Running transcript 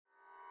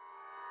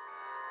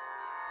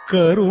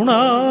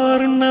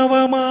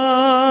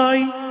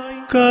കരുണാർണവമായി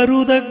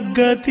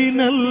കരുതഗതി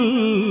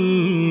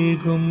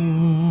നൽകും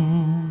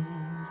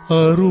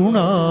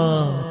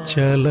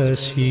അരുണാചല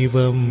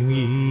ശിവം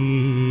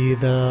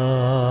ഈദാ.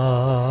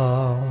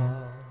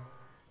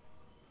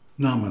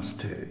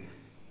 Namaste.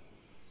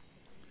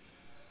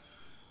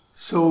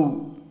 So,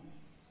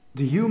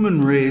 the human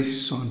race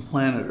on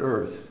planet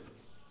Earth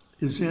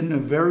is in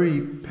a very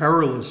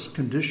perilous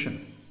condition,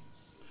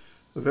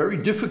 a very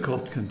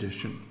difficult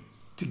condition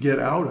to get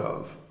out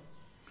of.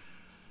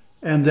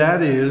 And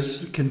that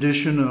is the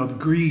condition of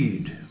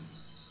greed,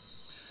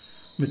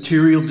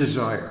 material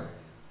desire.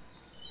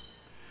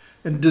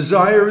 And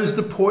desire is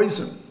the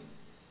poison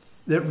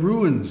that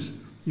ruins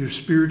your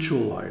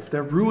spiritual life,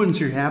 that ruins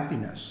your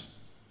happiness.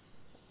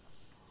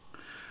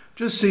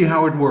 Just see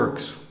how it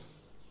works.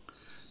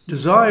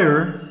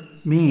 Desire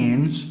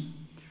means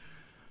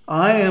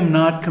I am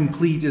not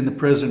complete in the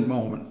present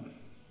moment.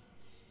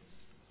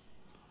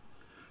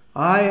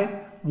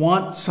 I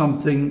want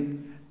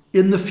something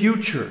in the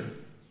future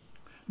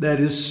that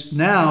is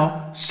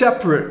now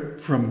separate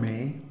from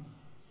me,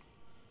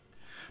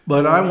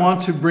 but I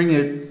want to bring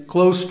it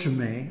close to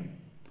me,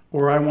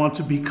 or I want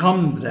to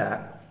become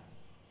that.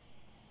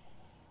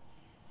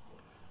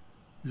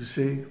 You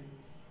see?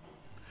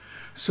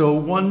 So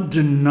one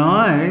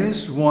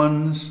denies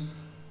one's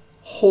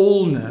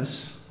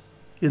wholeness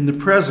in the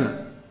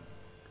present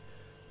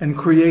and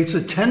creates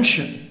a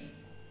tension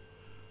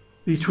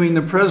between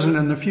the present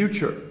and the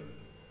future.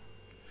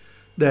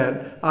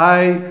 That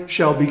I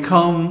shall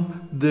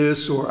become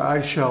this, or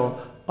I shall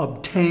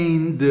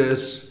obtain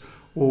this,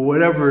 or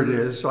whatever it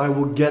is, I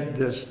will get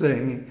this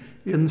thing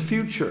in the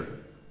future.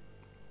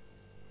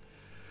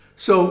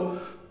 So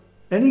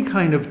any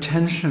kind of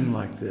tension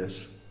like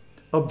this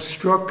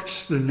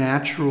obstructs the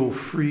natural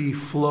free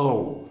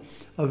flow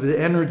of the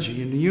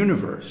energy in the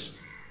universe.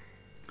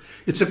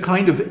 It's a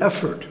kind of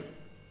effort,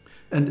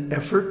 and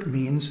effort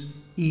means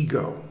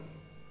ego.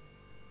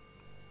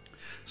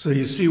 So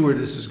you see where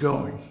this is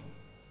going.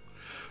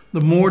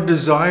 The more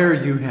desire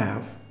you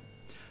have,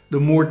 the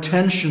more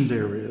tension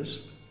there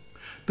is,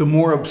 the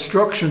more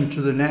obstruction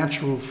to the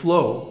natural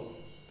flow,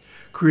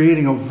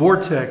 creating a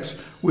vortex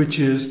which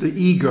is the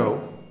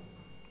ego,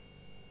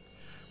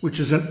 which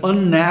is an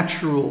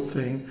unnatural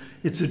thing.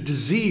 It's a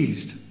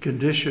diseased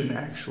condition,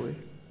 actually.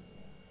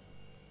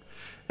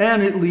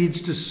 And it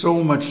leads to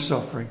so much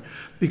suffering,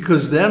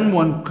 because then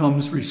one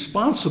becomes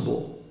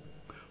responsible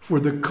for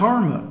the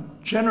karma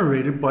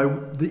generated by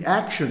the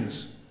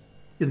actions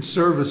in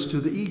service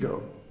to the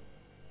ego.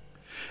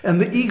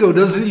 And the ego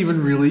doesn't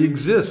even really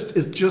exist.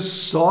 It's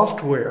just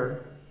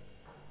software.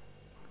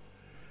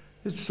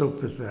 It's so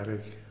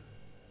pathetic.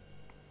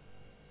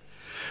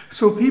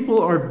 So people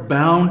are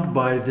bound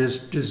by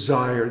this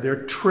desire.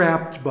 They're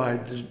trapped by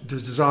the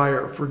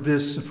desire for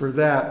this, for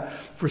that,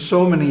 for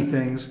so many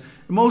things,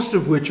 most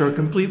of which are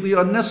completely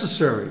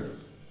unnecessary.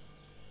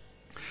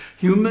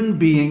 Human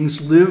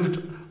beings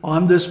lived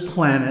on this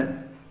planet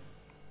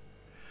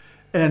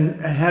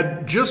and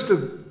had just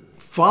a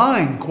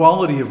fine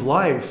quality of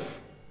life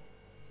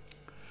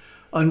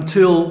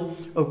until,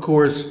 of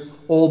course,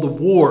 all the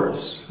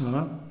wars.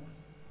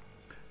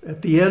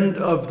 At the end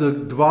of the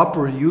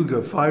Dvapara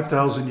Yuga,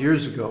 5,000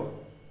 years ago,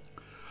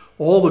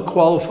 all the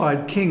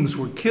qualified kings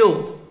were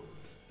killed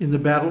in the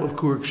Battle of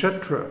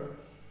Kurukshetra,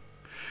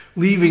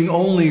 leaving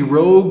only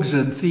rogues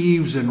and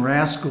thieves and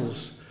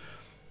rascals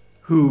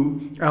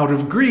who, out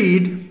of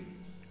greed,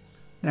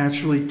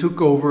 naturally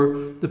took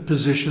over the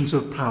positions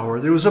of power.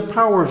 There was a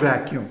power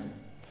vacuum.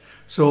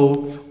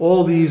 So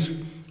all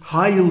these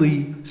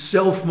highly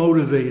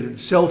self-motivated,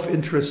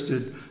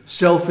 self-interested,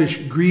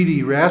 selfish,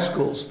 greedy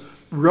rascals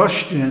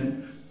rushed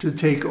in to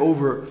take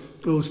over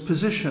those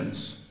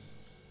positions.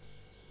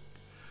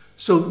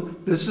 So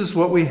this is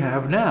what we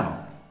have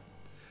now.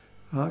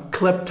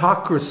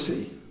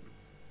 Kleptocracy.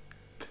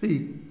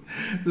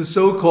 The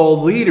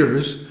so-called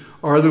leaders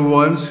are the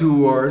ones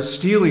who are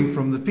stealing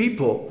from the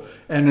people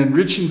and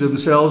enriching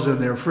themselves and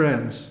their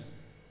friends.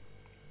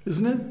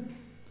 Isn't it?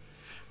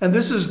 And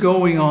this is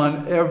going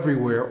on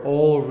everywhere,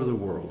 all over the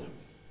world.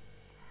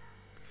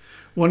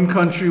 One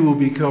country will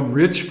become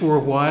rich for a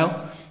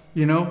while.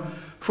 You know,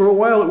 for a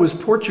while it was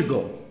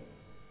Portugal.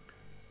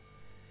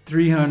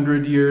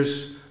 300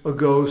 years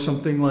ago,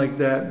 something like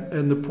that.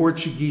 And the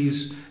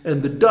Portuguese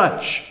and the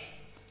Dutch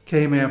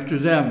came after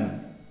them.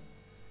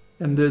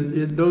 And then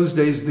in those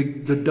days,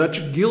 the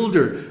Dutch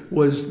guilder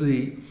was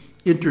the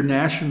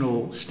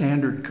international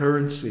standard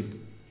currency.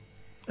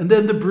 And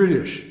then the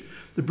British.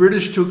 The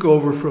British took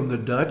over from the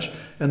Dutch,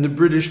 and the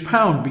British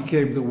pound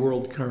became the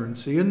world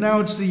currency. And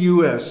now it's the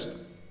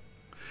US.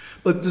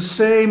 But the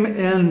same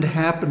end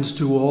happens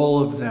to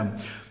all of them.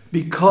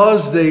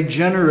 Because they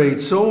generate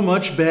so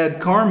much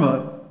bad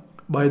karma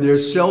by their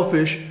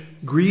selfish,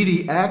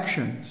 greedy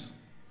actions,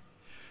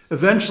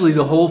 eventually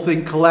the whole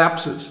thing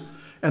collapses,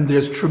 and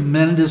there's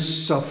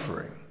tremendous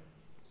suffering.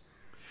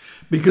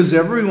 Because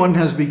everyone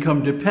has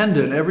become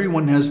dependent,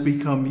 everyone has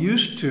become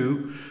used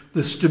to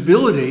the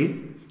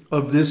stability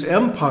of this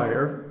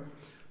empire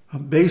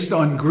based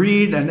on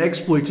greed and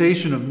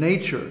exploitation of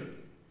nature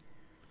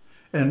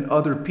and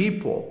other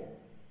people.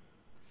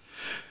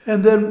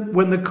 And then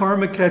when the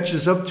karma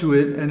catches up to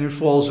it and it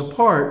falls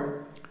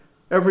apart,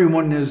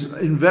 everyone is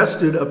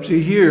invested up to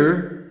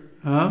here,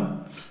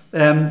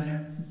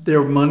 and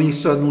their money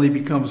suddenly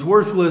becomes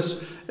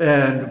worthless,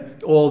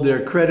 and all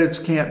their credits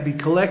can't be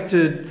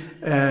collected,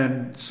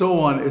 and so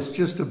on. It's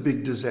just a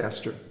big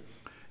disaster.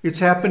 It's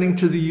happening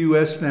to the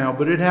US now,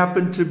 but it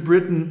happened to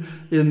Britain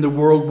in the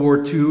World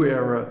War II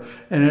era,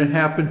 and it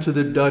happened to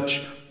the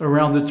Dutch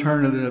around the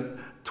turn of the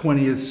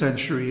 20th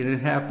century, and it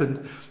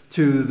happened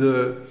to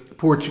the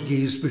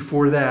Portuguese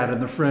before that,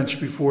 and the French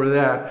before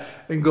that,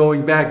 and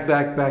going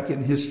back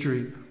in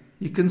history.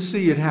 You can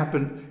see it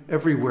happen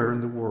everywhere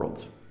in the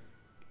world.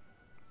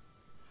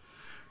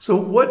 So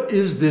what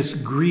is this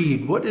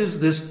greed? What is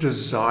this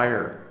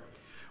desire?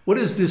 What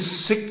is this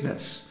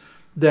sickness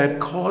that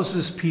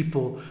causes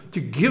people to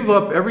give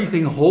up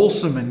everything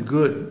wholesome and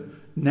good,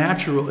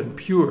 natural and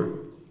pure,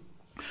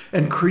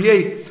 and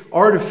create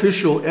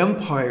artificial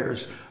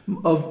empires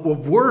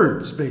of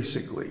words,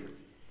 basically,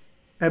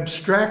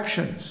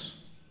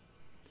 abstractions,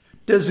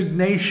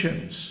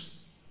 designations,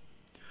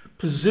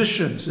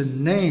 positions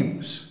and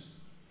names,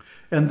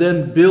 and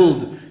then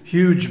build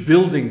huge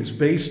buildings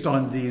based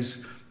on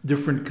these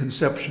different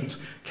conceptions: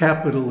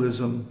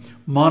 capitalism,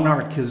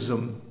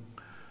 monarchism,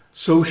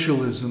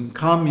 socialism,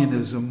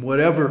 communism,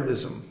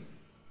 whateverism.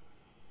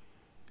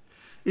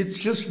 It's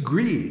just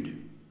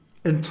greed,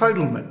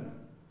 entitlement.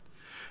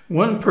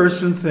 One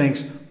person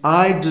thinks,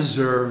 I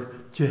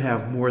deserve to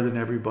have more than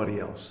everybody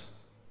else.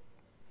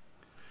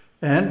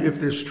 And if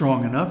they're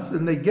strong enough,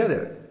 then they get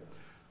it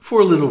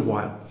for a little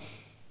while.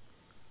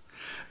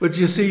 But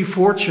you see,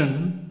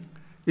 fortune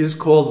is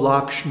called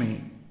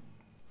Lakshmi.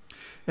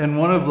 And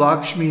one of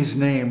Lakshmi's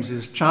names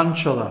is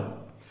Chanchala.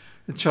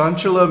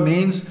 Chanchala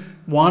means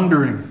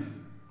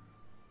wandering.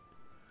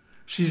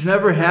 She's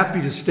never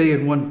happy to stay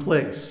in one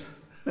place.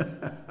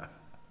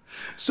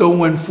 So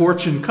when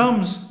fortune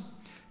comes,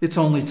 it's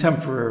only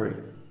temporary.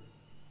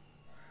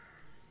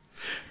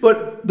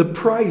 But the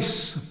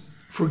price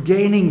for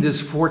gaining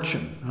this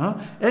fortune,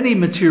 any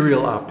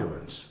material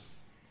opulence,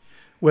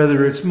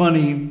 whether it's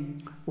money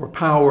or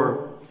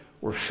power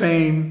or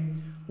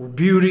fame or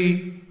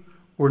beauty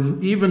or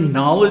even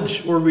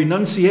knowledge or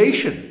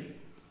renunciation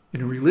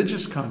in a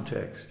religious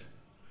context,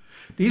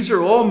 these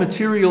are all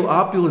material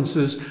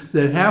opulences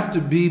that have to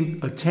be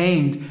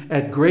attained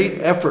at great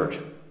effort.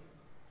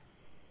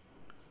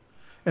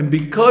 And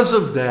because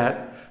of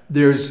that,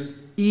 there's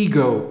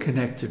ego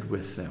connected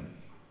with them.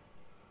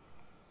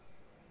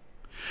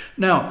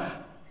 Now,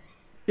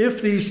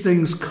 if these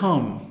things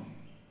come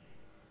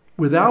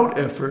without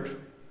effort,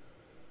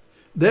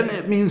 then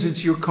it means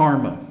it's your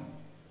karma.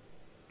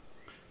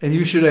 And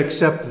you should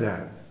accept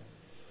that.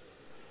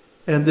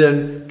 And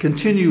then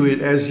continue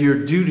it as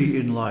your duty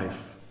in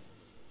life.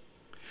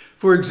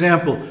 For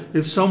example,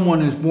 if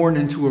someone is born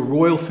into a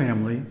royal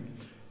family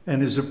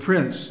and is a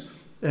prince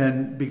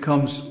and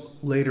becomes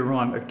later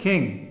on a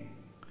king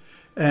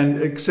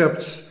and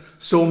accepts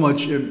so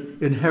much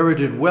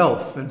inherited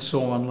wealth and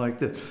so on like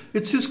that,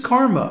 it's his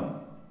karma.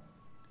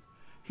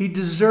 He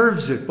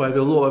deserves it by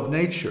the law of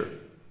nature.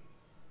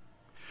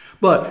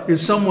 But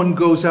if someone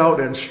goes out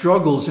and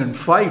struggles and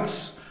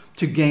fights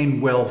to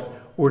gain wealth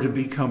or to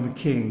become a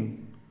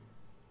king,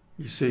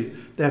 you see,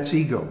 that's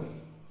ego.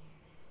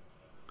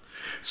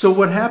 So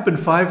what happened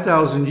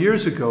 5,000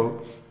 years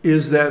ago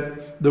is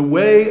that the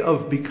way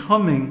of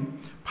becoming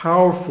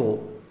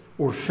powerful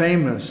or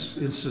famous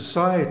in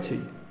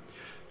society,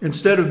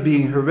 instead of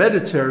being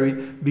hereditary,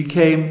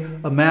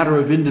 became a matter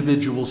of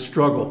individual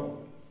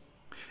struggle.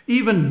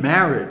 Even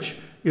marriage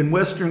in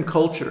Western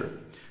culture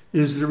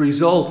is the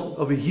result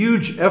of a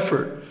huge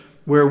effort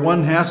where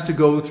one has to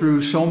go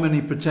through so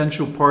many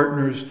potential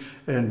partners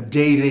and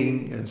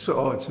dating, and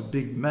so it's a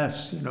big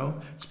mess,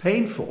 it's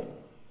painful.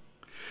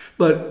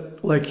 But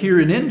like here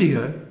in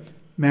India,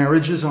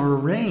 marriages are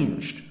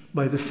arranged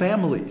by the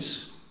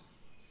families.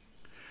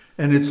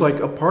 And it's like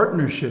a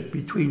partnership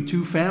between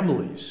two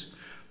families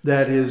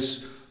that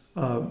is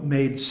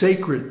made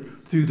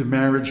sacred through the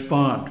marriage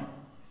bond.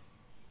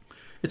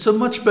 It's a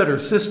much better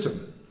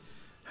system.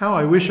 How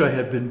I wish I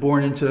had been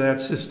born into that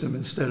system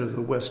instead of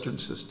the Western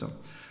system.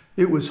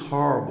 It was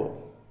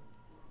horrible.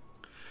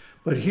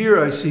 But here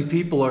I see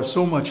people are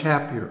so much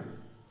happier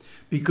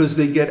because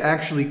they get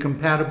actually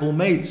compatible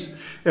mates.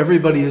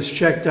 Everybody is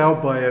checked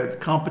out by a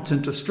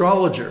competent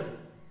astrologer,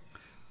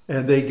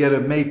 and they get a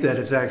mate that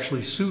is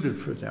actually suited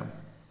for them,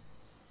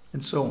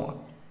 and so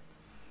on.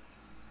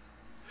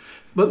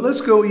 But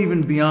let's go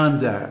even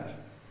beyond that.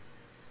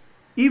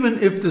 Even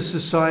if the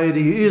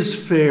society is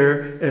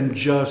fair and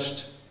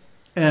just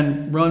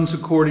and runs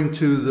according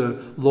to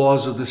the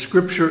laws of the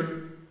scripture,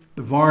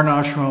 the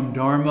Varnashram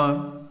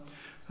Dharma,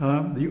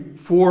 the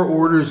 4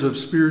 orders of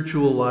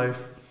spiritual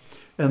life,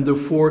 and the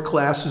 4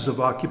 classes of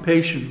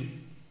occupation,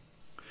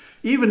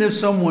 even if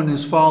someone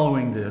is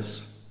following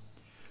this,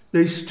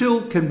 they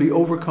still can be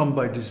overcome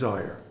by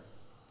desire.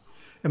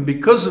 And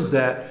because of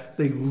that,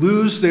 they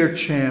lose their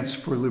chance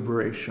for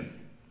liberation.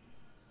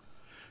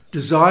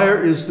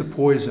 Desire is the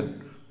poison.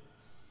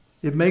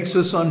 It makes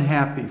us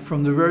unhappy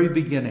from the very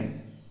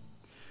beginning.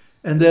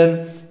 And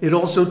then it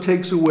also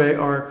takes away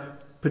our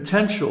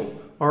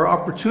potential, our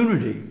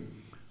opportunity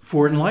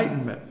for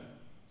enlightenment.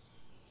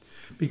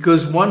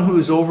 Because one who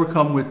is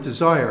overcome with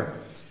desire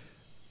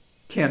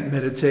can't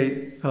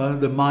meditate.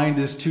 The mind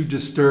is too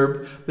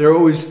disturbed. They're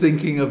always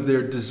thinking of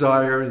their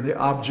desire and the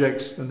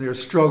objects and their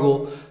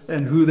struggle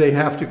and who they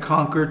have to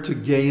conquer to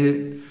gain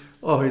it.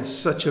 Oh, it's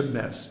such a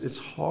mess. It's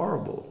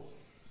horrible.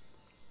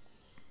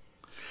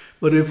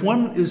 But if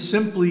one is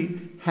simply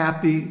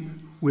happy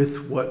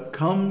with what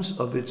comes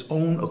of its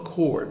own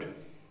accord,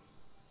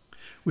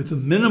 with a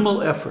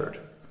minimal effort,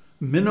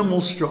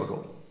 minimal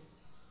struggle,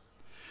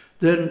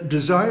 then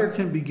desire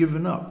can be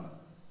given up.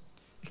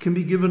 It can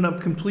be given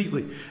up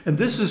completely. And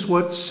this is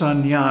what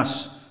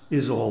sannyas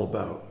is all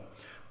about.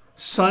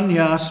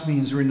 Sannyas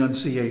means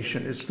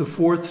renunciation. It's the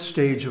fourth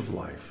stage of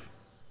life.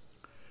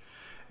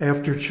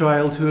 After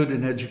childhood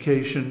and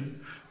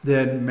education,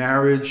 then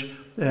marriage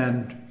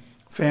and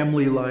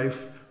family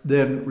life,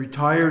 then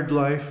retired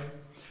life,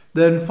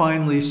 then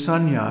finally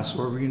sannyas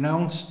or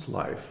renounced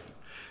life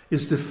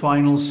is the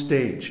final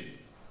stage.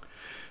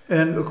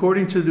 And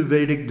according to the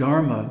Vedic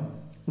Dharma,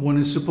 one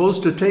is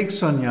supposed to take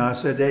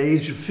sannyas at the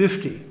age of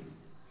 50,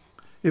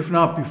 if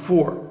not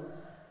before.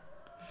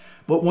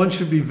 But one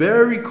should be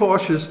very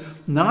cautious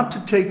not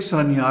to take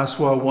sannyas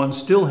while one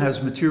still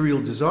has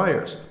material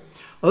desires.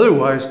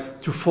 Otherwise,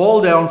 to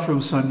fall down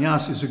from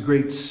sannyas is a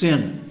great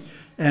sin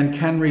and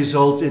can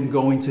result in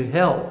going to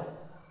hell,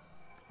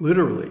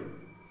 literally.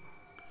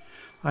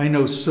 I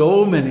know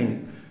so many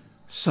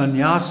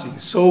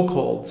sannyasis,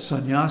 so-called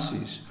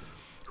sannyasis,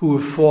 who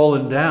have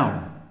fallen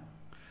down,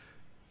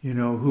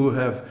 who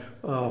have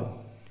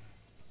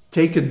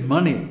taken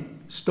money,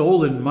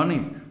 stolen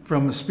money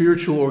from a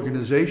spiritual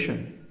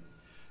organization,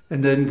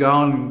 and then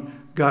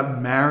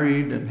gotten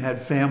married and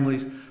had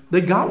families.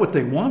 They got what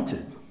they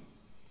wanted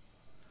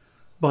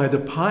by the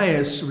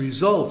pious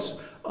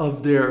results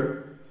of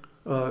their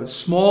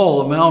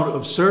small amount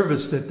of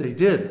service that they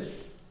did,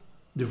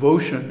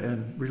 devotion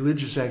and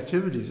religious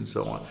activities and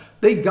so on.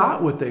 They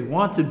got what they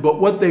wanted, but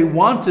what they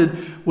wanted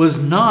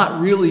was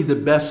not really the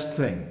best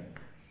thing.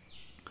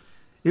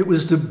 It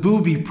was the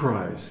booby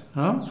prize.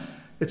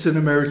 It's an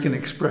American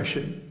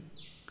expression,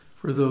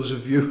 for those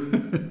of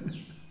you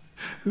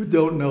who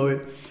don't know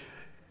it.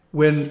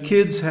 When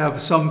kids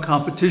have some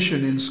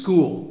competition in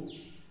school,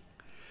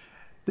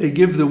 they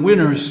give the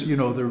winners,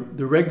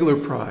 the regular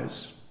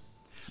prize.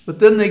 But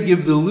then they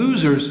give the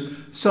losers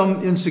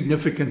some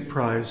insignificant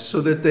prize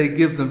so that they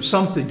give them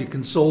something to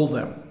console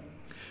them.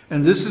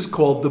 And this is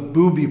called the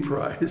booby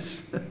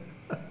prize.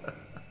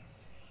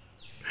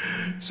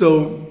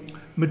 So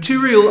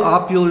material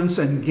opulence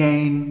and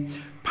gain,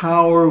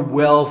 power,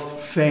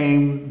 wealth,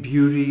 fame,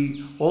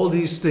 beauty, all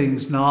these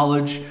things,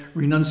 knowledge,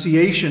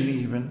 renunciation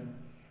even,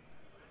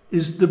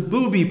 is the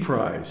booby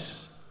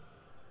prize.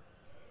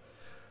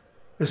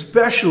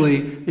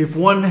 Especially if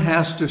one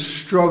has to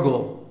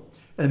struggle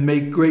and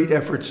make great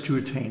efforts to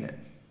attain it.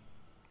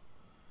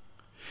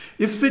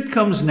 If it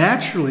comes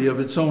naturally of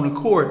its own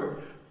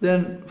accord,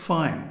 then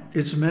fine,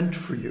 it's meant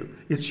for you.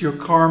 It's your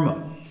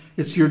karma.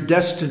 It's your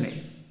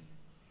destiny.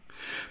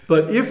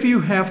 But if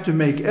you have to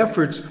make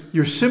efforts,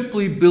 you're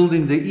simply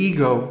building the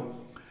ego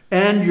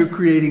and you're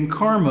creating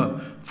karma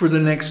for the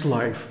next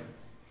life.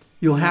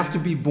 You'll have to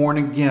be born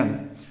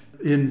again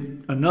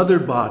in another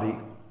body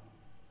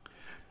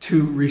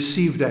to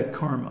receive that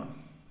karma.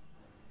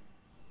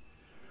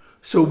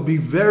 So be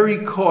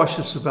very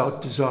cautious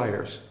about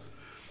desires.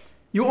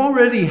 You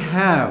already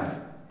have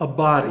a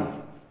body.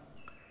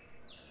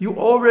 You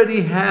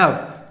already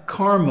have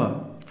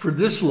karma for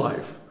this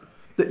life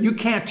that you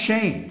can't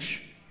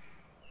change.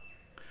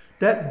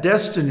 That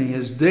destiny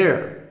is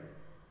there.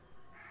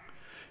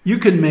 You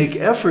can make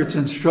efforts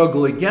and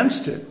struggle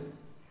against it,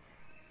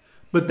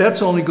 but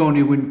that's only going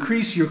to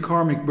increase your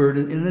karmic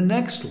burden in the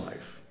next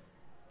life.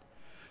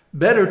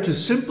 Better to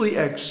simply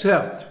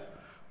accept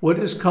what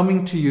is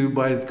coming to you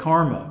by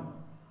karma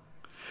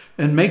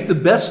and make the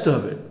best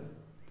of it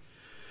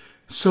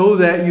so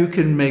that you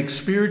can make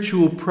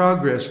spiritual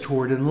progress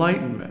toward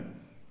enlightenment.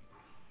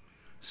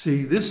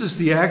 See, this is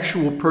the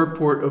actual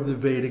purport of the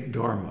Vedic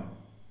Dharma.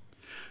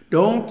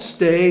 Don't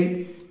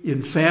stay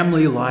in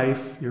family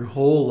life your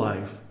whole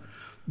life.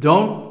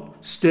 Don't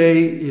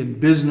stay in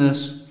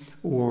business,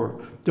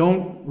 or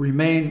don't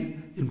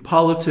remain in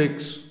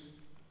politics.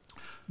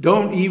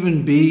 Don't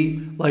even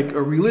be like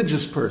a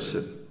religious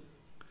person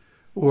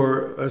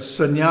or a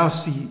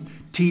sannyasi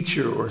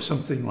teacher or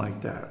something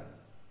like that.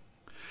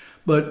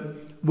 But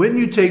when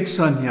you take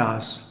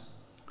sannyas,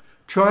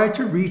 try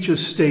to reach a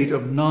state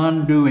of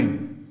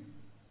non-doing,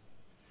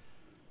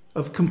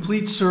 of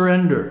complete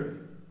surrender.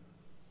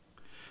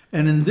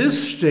 And in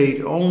this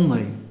state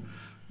only,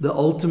 the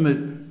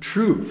ultimate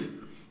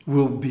truth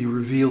will be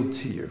revealed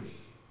to you.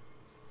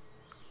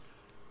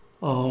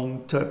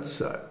 Om Tat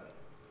Sat.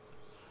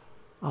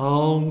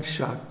 Om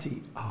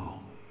Shakti Om.